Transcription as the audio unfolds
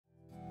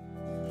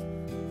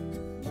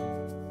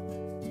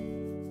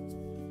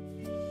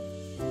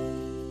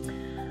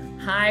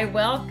Hi,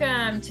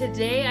 welcome.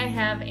 Today I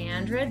have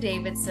Andra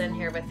Davidson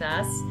here with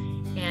us,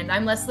 and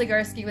I'm Leslie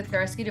Garski with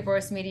Garski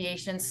Divorce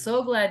Mediation.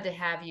 So glad to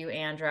have you,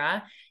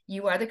 Andra.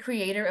 You are the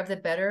creator of the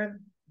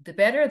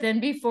Better Than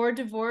Before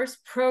Divorce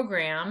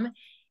program,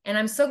 and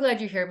I'm so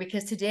glad you're here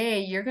because today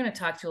you're going to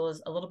talk to us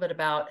a little bit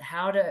about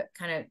how to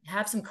kind of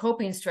have some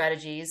coping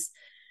strategies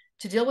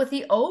to deal with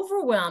the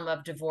overwhelm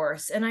of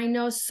divorce. And I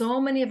know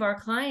so many of our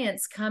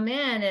clients come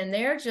in and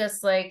they're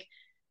just like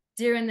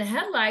deer in the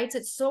headlights.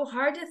 It's so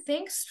hard to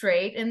think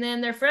straight. And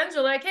then their friends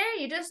are like,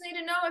 hey, you just need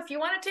to know if you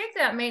want to take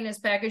that maintenance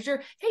package, or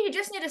hey, you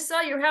just need to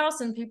sell your house.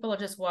 And people are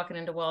just walking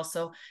into walls.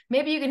 So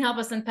maybe you can help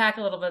us unpack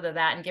a little bit of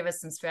that and give us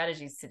some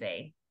strategies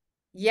today.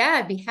 Yeah,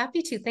 I'd be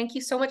happy to. Thank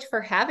you so much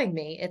for having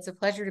me. It's a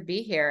pleasure to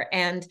be here.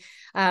 And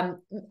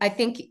I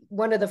think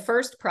one of the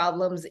first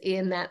problems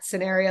in that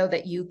scenario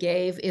that you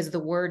gave is the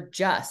word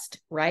just,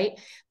 right?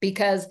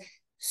 Because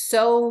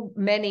so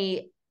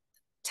many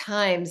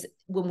times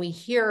when we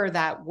hear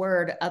that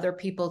word, other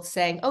people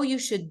saying, oh, you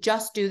should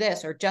just do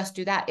this or just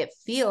do that, it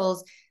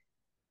feels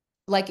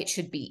like it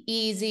should be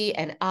easy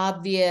and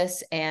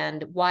obvious.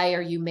 And why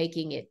are you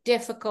making it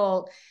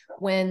difficult?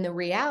 When the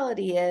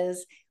reality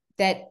is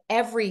that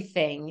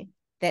everything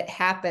that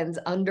happens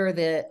under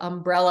the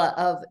umbrella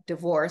of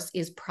divorce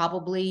is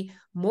probably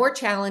more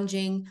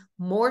challenging,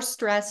 more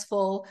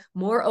stressful,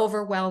 more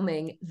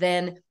overwhelming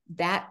than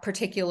that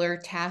particular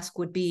task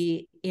would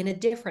be in a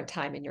different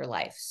time in your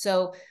life.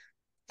 So,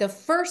 the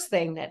first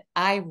thing that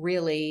I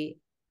really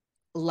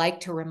like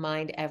to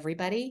remind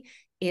everybody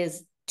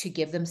is to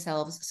give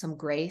themselves some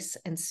grace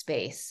and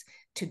space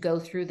to go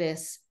through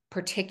this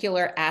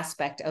particular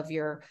aspect of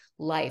your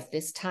life,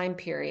 this time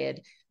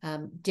period,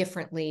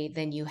 differently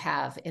than you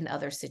have in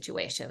other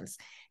situations.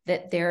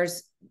 That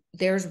there's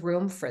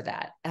room for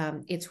that.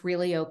 It's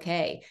really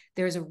okay.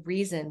 There's a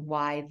reason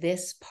why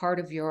this part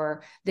of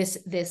your this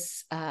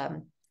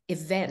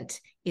event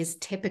is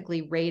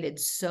typically rated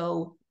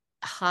so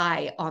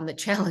high on the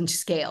challenge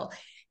scale,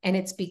 and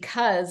it's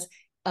because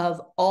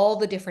of all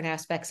the different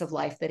aspects of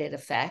life that it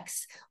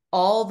affects,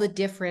 all the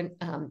different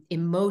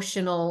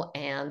emotional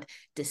and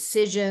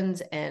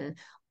decisions, and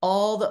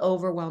all the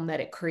overwhelm that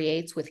it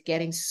creates with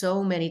getting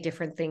so many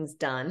different things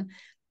done.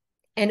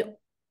 And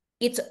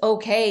it's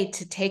okay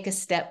to take a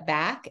step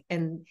back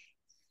and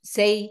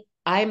say,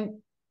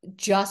 I'm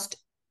just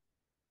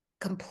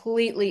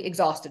completely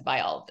exhausted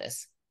by all of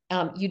this.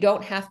 You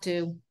don't have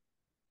to,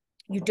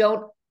 you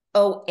don't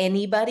owe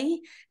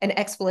anybody an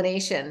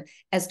explanation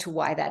as to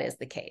why that is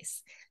the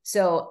case.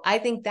 So I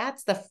think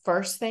that's the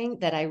first thing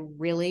that I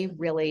really,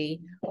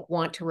 really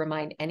want to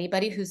remind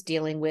anybody who's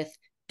dealing with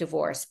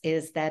divorce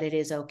is that it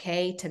is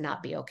okay to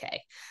not be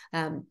okay.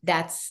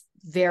 That's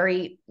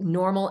very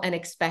normal and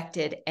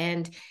expected.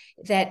 And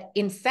that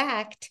in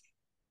fact,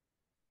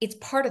 it's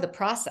part of the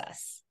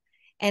process.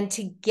 And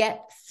to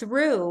get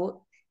through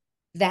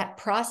that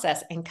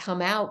process and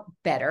come out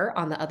better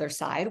on the other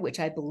side, which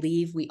I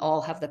believe we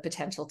all have the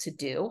potential to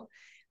do.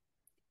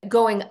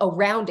 Going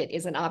around it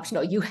isn't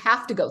optional. You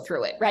have to go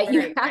through it, right?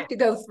 You have to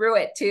go through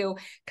it to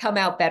come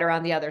out better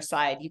on the other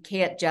side. You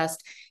can't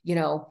just,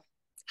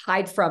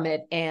 hide from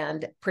it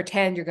and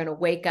pretend you're going to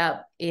wake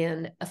up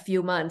in a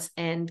few months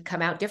and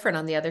come out different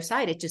on the other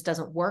side. It just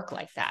doesn't work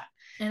like that.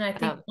 And I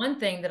think one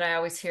thing that I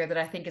always hear that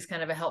I think is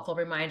kind of a helpful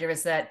reminder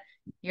is that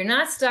you're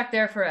not stuck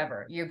there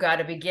forever. You've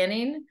got a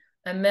beginning,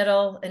 a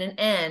middle, and an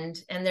end,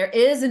 and there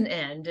is an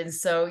end. And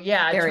so,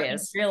 yeah, There try to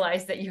is.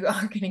 realize that you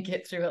are going to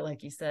get through it,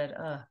 like you said.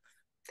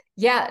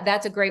 Yeah,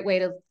 that's a great way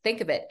to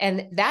think of it.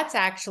 And that's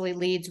actually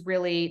leads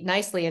really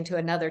nicely into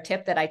another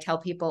tip that I tell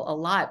people a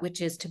lot, which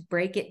is to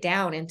break it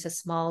down into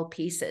small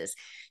pieces.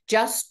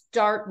 Just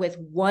start with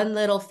one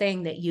little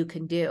thing that you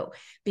can do,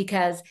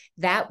 because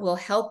that will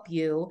help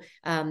you,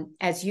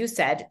 as you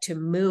said, to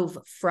move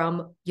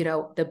from,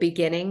 the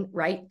beginning,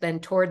 right, then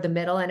toward the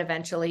middle and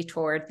eventually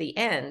toward the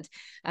end.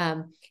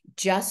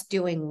 Just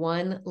doing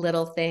one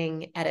little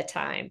thing at a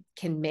time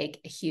can make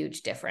a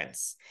huge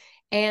difference.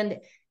 And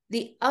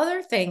the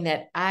other thing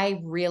that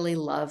I really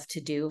love to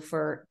do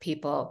for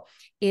people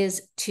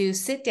is to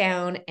sit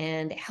down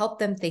and help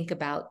them think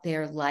about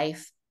their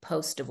life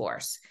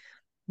post-divorce.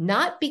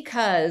 Not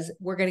because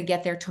we're going to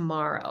get there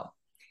tomorrow,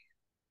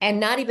 and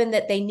not even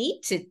that they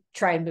need to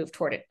try and move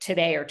toward it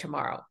today or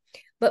tomorrow,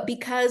 but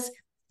because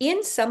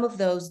in some of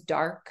those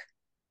dark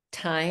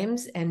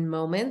times and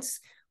moments,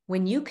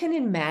 when you can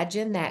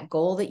imagine that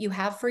goal that you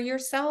have for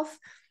yourself,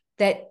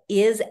 that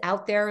is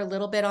out there a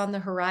little bit on the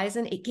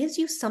horizon, it gives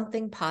you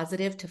something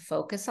positive to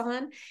focus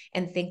on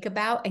and think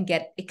about and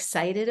get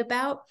excited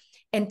about,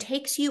 and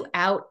takes you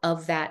out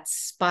of that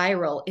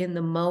spiral in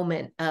the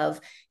moment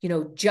of,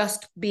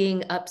 just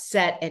being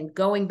upset and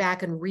going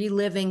back and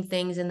reliving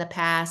things in the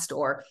past,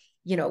 or,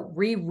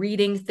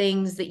 rereading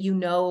things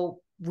that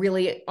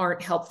really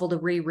aren't helpful to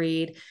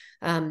reread.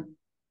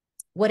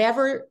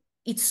 Whatever,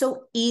 it's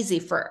so easy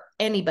for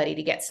anybody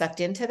to get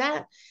sucked into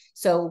that.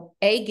 So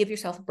give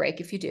yourself a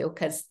break if you do,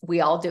 because we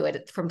all do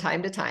it from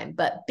time to time.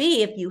 But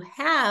B, if you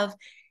have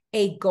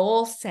a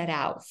goal set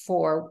out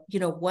for,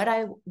 what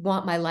I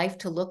want my life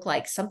to look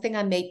like, something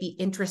I may be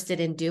interested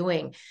in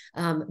doing.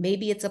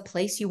 Maybe it's a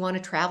place you want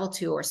to travel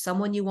to, or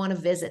someone you want to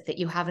visit that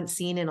you haven't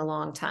seen in a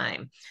long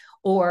time,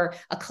 or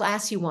a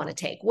class you want to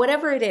take,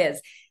 whatever it is,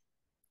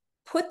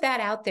 put that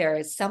out there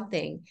as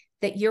something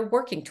that you're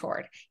working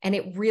toward. And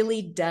it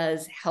really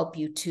does help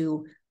you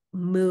to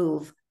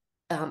move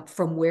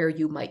from where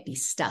you might be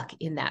stuck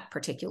in that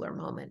particular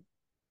moment.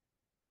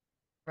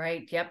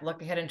 Right. Yep.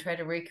 Look ahead and try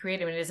to recreate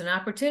it. I mean, it is an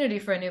opportunity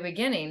for a new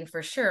beginning,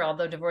 for sure.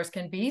 Although divorce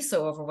can be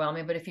so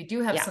overwhelming, but if you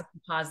do have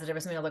something positive or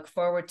something to look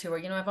forward to, or,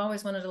 I've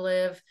always wanted to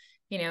live,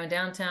 in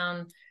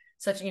downtown,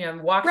 such,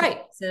 walk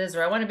places,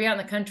 or I want to be out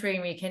in the country,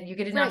 and you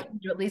get an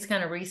opportunity to at least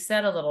kind of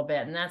reset a little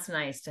bit. And that's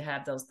nice to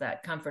have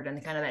that comfort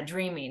and kind of that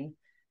dreaming.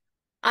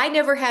 I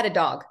never had a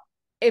dog.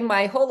 In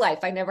my whole life,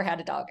 I never had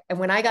a dog. And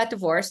when I got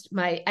divorced,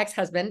 my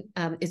ex-husband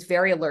is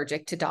very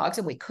allergic to dogs,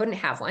 and we couldn't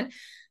have one.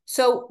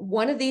 So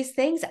one of these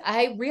things,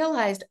 I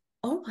realized,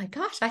 oh my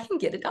gosh, I can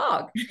get a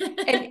dog.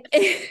 and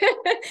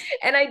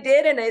and I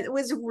did. And it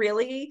was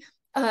really,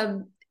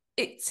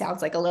 it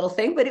sounds like a little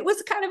thing, but it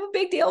was kind of a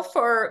big deal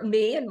for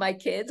me and my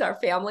kids, our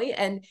family.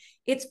 And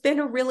it's been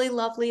a really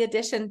lovely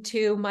addition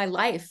to my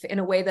life in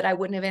a way that I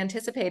wouldn't have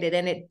anticipated.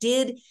 And it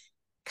did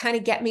kind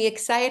of get me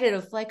excited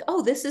of like,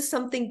 oh, this is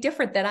something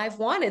different that I've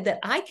wanted that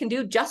I can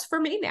do just for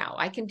me now.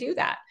 I can do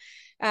that.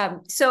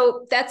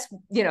 So that's,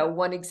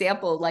 one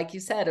example, like you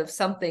said, of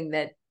something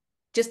that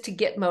just to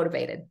get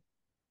motivated.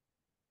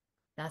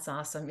 That's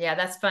awesome. Yeah,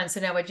 that's fun.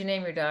 So now what'd you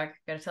name your dog?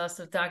 Got to tell us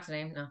the dog's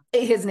name. No.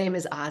 His name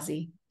is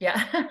Ozzy.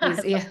 Yeah.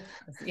 Yeah.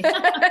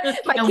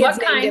 My and kids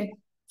named him.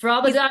 For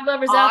all the dog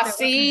lovers out there.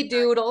 Aussie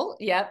Doodle.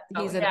 Yep.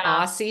 He's an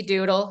Aussie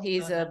Doodle.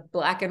 He's a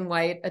black and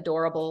white,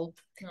 adorable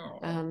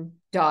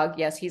dog.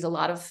 Yes. He's a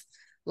lot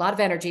of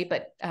energy,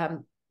 but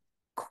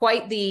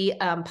quite the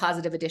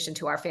positive addition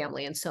to our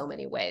family in so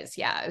many ways.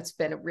 Yeah. It's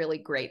been a really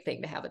great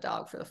thing to have a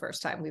dog for the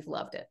first time. We've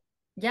loved it.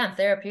 Yeah.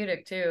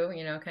 Therapeutic too,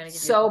 kind of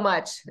so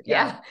much.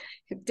 Yeah.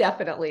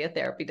 Definitely a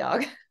therapy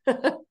dog.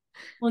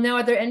 Well, now,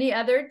 are there any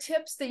other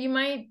tips that you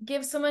might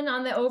give someone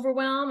on the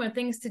overwhelm or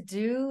things to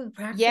do?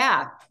 Practice?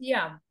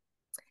 Yeah.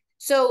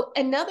 So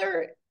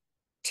another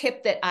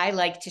tip that I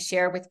like to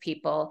share with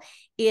people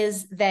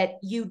is that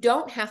you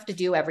don't have to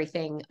do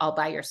everything all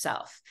by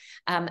yourself.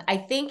 I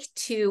think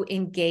to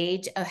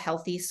engage a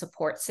healthy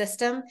support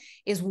system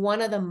is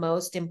one of the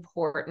most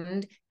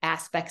important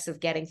aspects of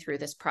getting through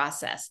this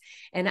process.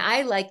 And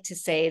I like to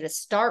say to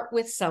start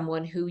with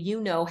someone who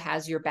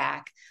has your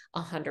back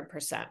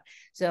 100%.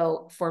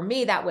 So for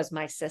me, that was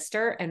my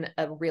sister and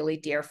a really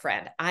dear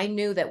friend. I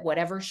knew that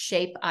whatever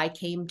shape I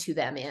came to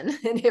them in,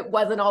 and it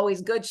wasn't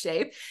always good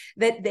shape,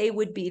 that they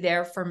would be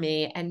there for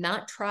me and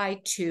not try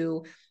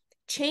to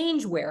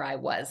change where I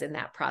was in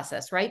that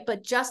process, right?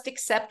 But just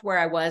accept where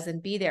I was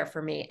and be there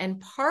for me. And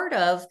part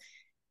of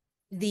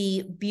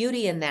the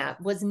beauty in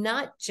that was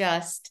not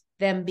just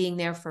them being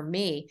there for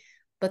me,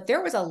 but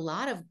there was a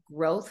lot of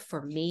growth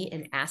for me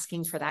in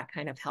asking for that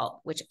kind of help,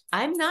 which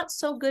I'm not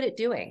so good at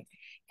doing.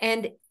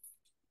 And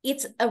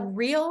it's a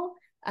real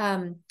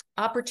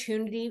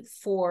opportunity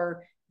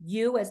for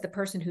you as the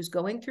person who's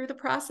going through the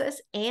process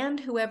and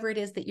whoever it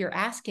is that you're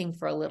asking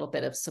for a little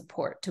bit of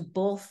support to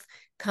both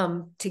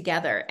come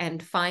together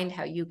and find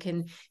how you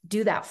can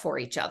do that for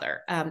each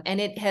other.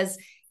 And it has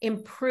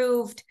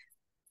improved.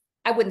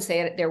 I wouldn't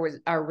say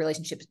our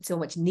relationship so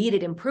much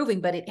needed improving,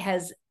 but it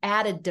has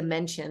added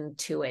dimension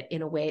to it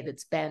in a way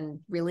that's been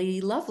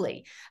really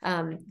lovely.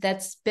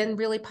 That's been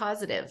really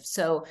positive.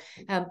 So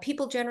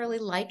people generally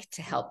like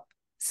to help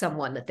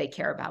someone that they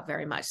care about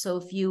very much. So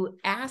if you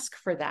ask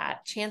for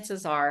that,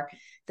 chances are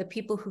the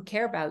people who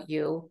care about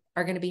you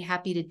are going to be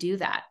happy to do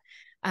that.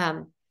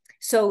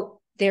 So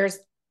there's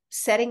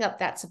setting up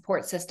that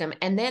support system.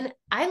 And then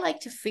I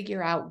like to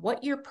figure out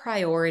what your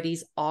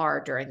priorities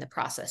are during the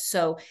process.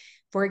 So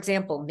for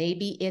example,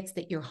 maybe it's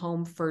that you're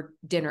home for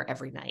dinner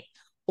every night,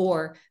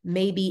 or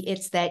maybe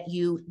it's that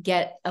you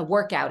get a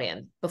workout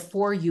in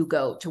before you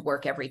go to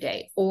work every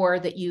day, or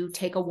that you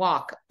take a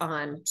walk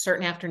on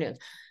certain afternoons.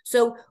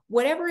 So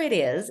whatever it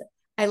is,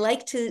 I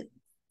like to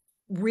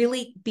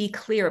really be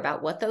clear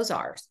about what those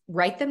are,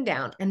 write them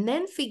down, and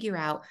then figure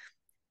out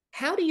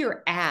how do you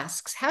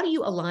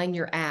align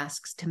your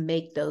asks to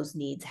make those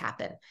needs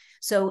happen?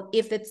 So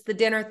if it's the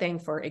dinner thing,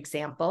 for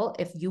example,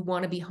 if you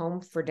want to be home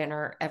for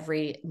dinner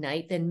every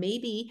night, then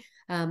maybe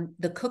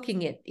the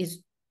cooking it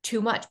is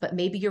too much, but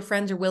maybe your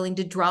friends are willing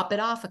to drop it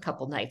off a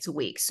couple nights a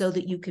week so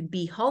that you can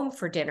be home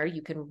for dinner.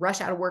 You can rush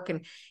out of work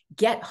and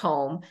get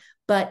home,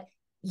 but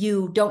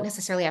you don't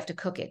necessarily have to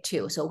cook it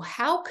too. So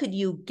how could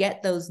you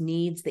get those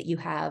needs that you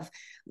have,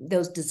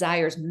 those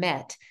desires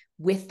met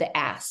with the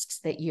asks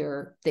that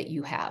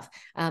you have,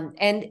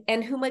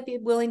 and who might be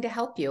willing to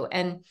help you?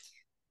 And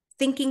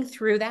thinking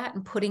through that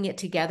and putting it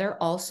together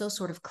also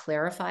sort of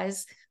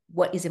clarifies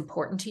what is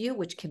important to you,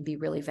 which can be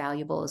really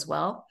valuable as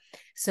well.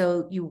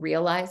 So you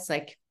realize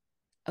like,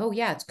 oh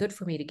yeah, it's good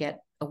for me to get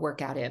a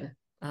workout in,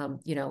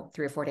 3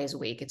 or 4 days a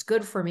week. It's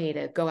good for me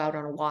to go out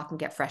on a walk and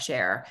get fresh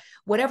air,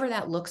 whatever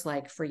that looks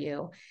like for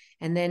you.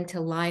 and then to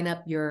line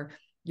up your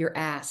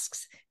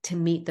asks to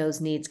meet those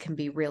needs can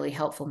be really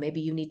helpful.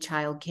 Maybe you need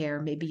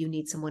childcare, maybe you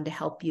need someone to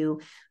help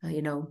you,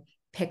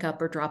 pick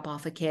up or drop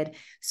off a kid.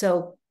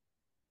 So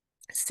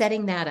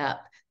setting that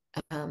up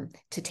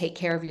to take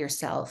care of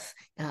yourself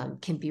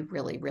can be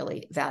really,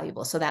 really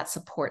valuable. So that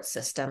support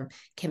system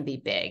can be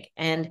big.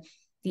 And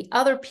the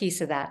other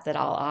piece of that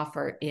I'll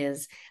offer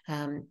is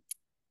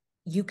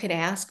you can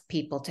ask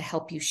people to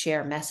help you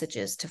share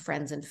messages to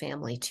friends and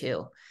family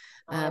too.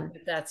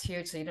 That's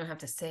huge. So you don't have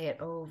to say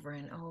it over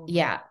and over.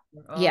 Yeah.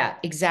 Oh. Yeah,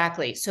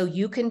 exactly. So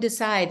you can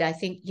decide. I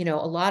think, a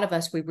lot of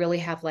us, we really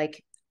have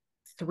like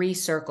 3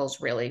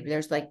 circles, really.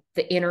 There's like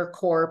the inner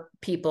core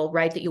people,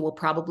 right, that you will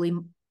probably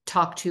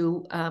talk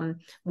to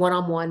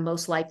one-on-one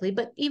most likely,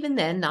 but even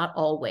then, not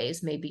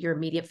always, maybe your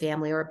immediate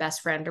family or a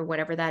best friend or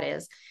whatever that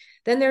is.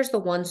 Then there's the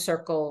one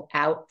circle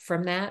out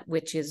from that,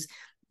 which is,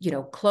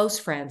 close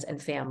friends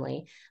and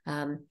family,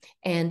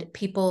 and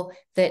people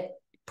that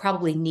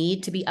probably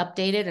need to be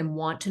updated and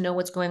want to know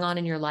what's going on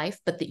in your life,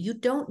 but that you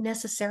don't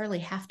necessarily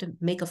have to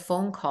make a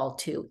phone call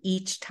to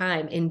each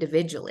time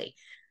individually.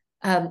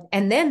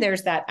 And then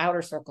there's that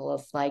outer circle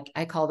of, like,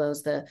 I call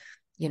those the,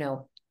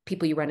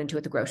 people you run into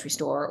at the grocery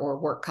store or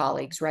work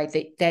colleagues, right?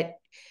 That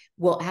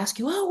will ask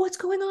you, oh, what's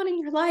going on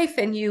in your life?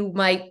 And you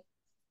might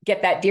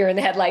get that deer in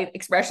the headlight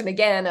expression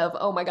again of,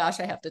 oh my gosh,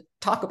 I have to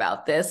talk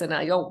about this and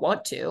I don't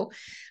want to.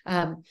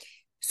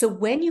 So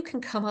when you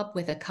can come up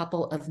with a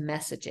couple of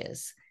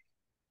messages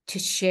to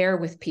share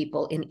with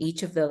people in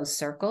each of those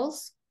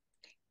circles,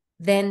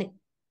 then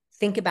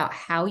think about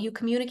how you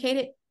communicate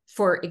it.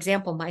 For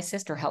example, my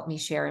sister helped me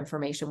share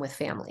information with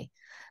family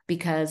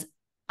because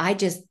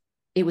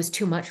it was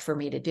too much for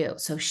me to do.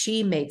 So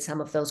she made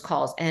some of those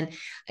calls. And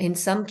in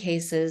some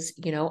cases,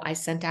 I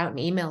sent out an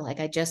email like,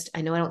 I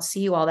know I don't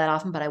see you all that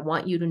often, but I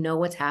want you to know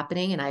what's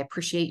happening and I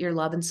appreciate your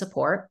love and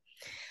support.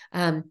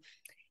 And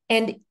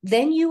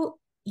then you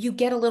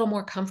get a little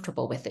more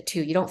comfortable with it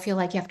too. You don't feel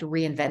like you have to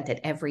reinvent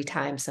it every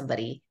time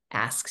somebody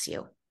asks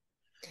you.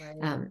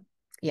 Right.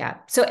 Yeah.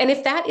 So, and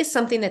if that is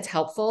something that's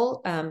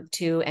helpful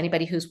to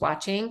anybody who's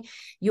watching,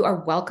 you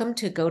are welcome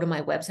to go to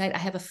my website. I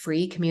have a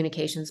free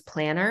communications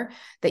planner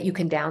that you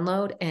can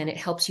download, and it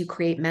helps you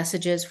create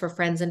messages for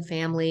friends and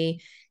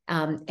family,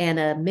 and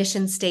a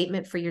mission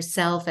statement for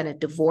yourself and a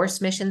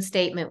divorce mission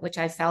statement, which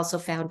I've also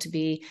found to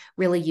be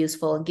really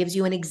useful and gives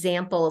you an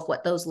example of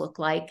what those look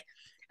like.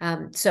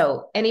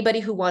 So anybody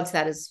who wants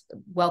that is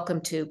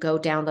welcome to go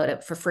download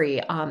it for free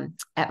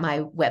at my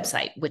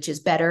website, which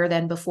is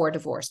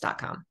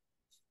betterthanbeforedivorce.com.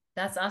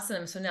 That's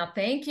awesome. So now,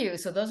 thank you.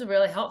 So those are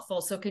really helpful.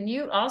 So can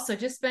you also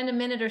just spend a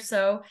minute or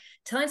so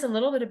telling us a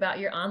little bit about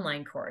your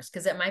online course?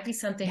 Because it might be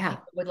something people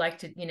would like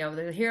to,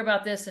 hear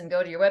about this and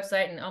go to your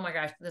website and, oh my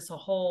gosh, this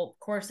whole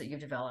course that you've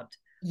developed.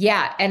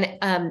 Yeah.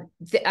 And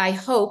I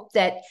hope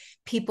that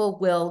people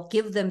will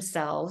give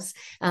themselves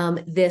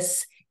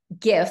this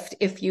gift,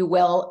 if you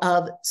will,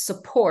 of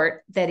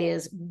support that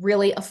is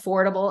really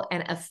affordable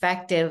and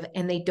effective.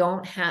 And they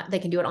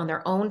can do it on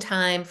their own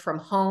time from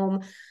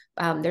home.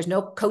 There's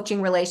no coaching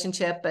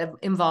relationship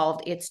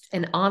involved. It's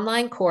an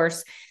online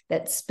course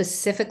that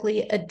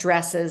specifically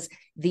addresses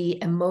the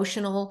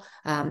emotional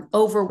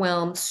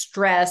overwhelm,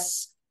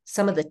 stress,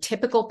 some of the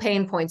typical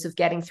pain points of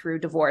getting through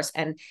divorce,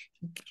 and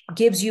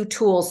gives you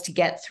tools to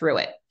get through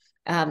it.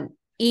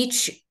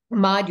 Each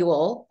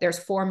module, there's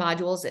 4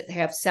 modules that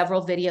have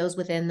several videos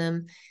within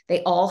them.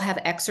 They all have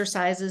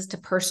exercises to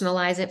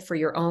personalize it for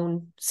your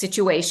own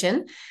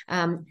situation,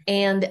 and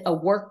a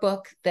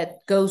workbook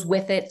that goes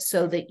with it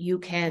so that you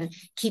can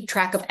keep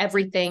track of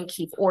everything,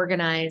 keep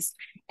organized.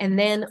 And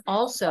then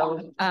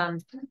also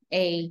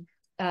a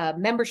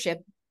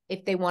membership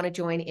if they want to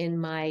join in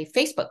my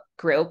Facebook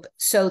group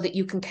so that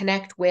you can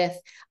connect with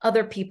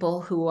other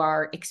people who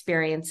are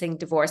experiencing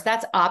divorce.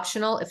 That's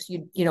optional. If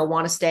you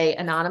want to stay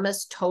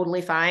anonymous,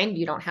 totally fine.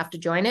 You don't have to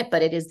join it,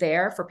 but it is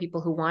there for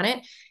people who want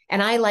it.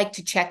 And I like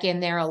to check in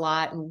there a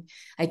lot. And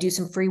I do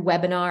some free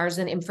webinars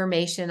and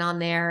information on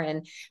there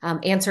and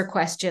answer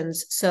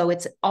questions. So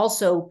it's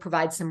also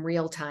provides some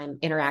real-time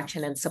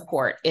interaction and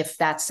support if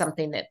that's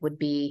something that would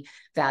be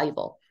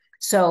valuable.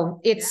 So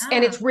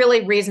it's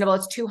really reasonable.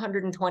 It's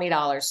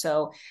 $220.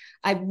 So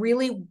I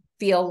really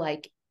feel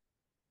like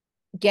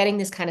getting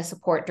this kind of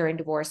support during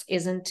divorce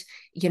isn't,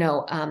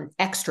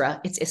 extra,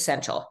 it's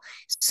essential.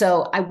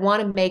 So I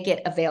want to make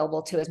it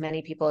available to as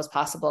many people as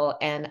possible.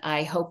 And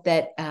I hope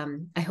that,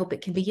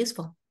 it can be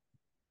useful.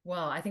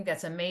 Well, I think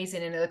that's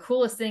amazing. And the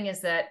coolest thing is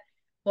that,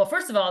 well,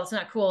 first of all, it's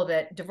not cool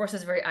that divorce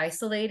is very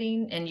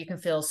isolating and you can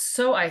feel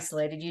so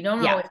isolated. You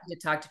don't always get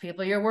to talk to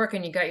people. You're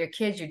working, you got your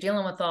kids, you're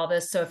dealing with all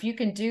this. So if you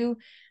can do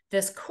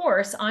this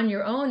course on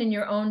your own in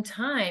your own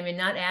time and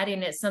not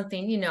adding it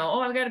something,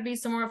 I've got to be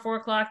somewhere at 4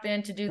 o'clock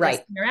then to do this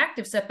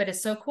interactive stuff, but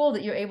it's so cool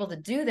that you're able to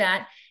do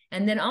that.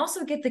 And then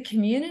also get the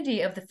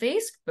community of the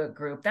Facebook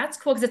group. That's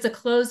cool because it's a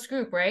closed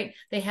group, right?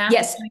 They have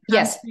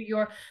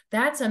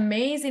that's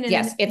amazing. And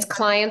yes, it's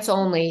clients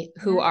only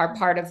who are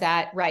part of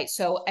that. Right.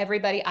 So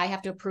everybody, I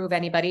have to approve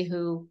anybody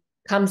who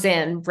comes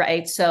in,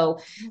 right? So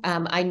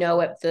I know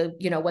what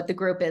what the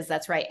group is.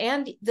 That's right.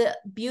 And the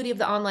beauty of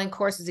the online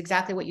course is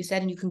exactly what you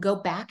said. And you can go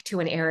back to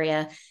an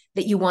area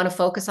that you want to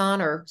focus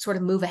on or sort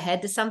of move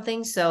ahead to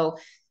something. So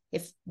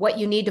if what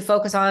you need to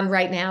focus on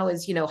right now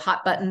is,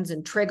 hot buttons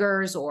and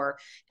triggers or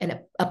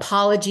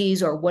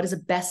apologies, or what does a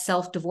best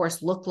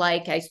self-divorce look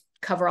like? I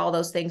cover all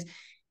those things.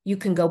 You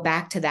can go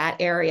back to that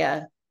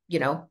area,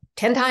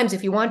 10 times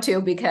if you want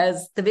to,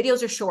 because the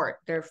videos are short.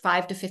 They're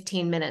 5 to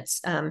 15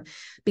 minutes,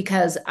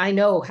 because I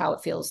know how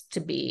it feels to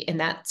be in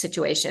that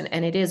situation.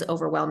 And it is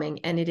overwhelming,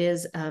 and it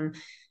is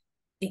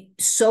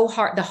so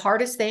hard. The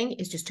hardest thing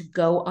is just to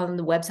go on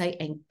the website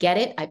and get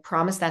it. I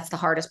promise that's the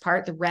hardest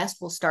part. The rest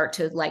will start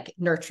to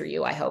nurture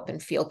you, I hope,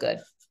 and feel good.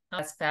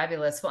 That's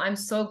fabulous. Well, I'm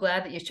so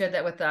glad that you shared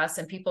that with us,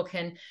 and people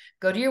can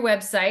go to your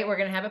website. We're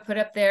going to have it put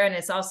up there. And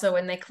it's also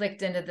when they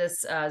clicked into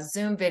this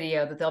Zoom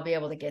video that they'll be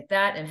able to get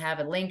that and have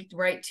a link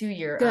right to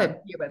your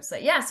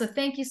website. Yeah. So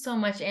thank you so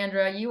much,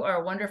 Andra. You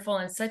are wonderful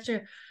and such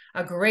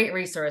a great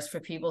resource for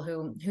people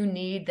who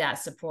need that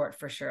support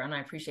for sure. And I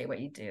appreciate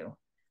what you do.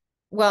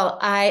 Well,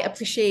 I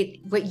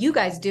appreciate what you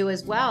guys do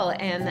as well.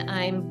 And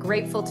I'm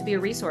grateful to be a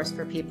resource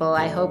for people.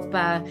 I hope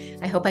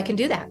I can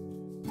do that.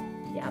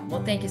 Yeah.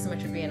 Well, thank you so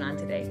much for being on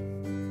today.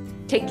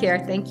 Take care.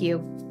 Thank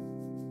you.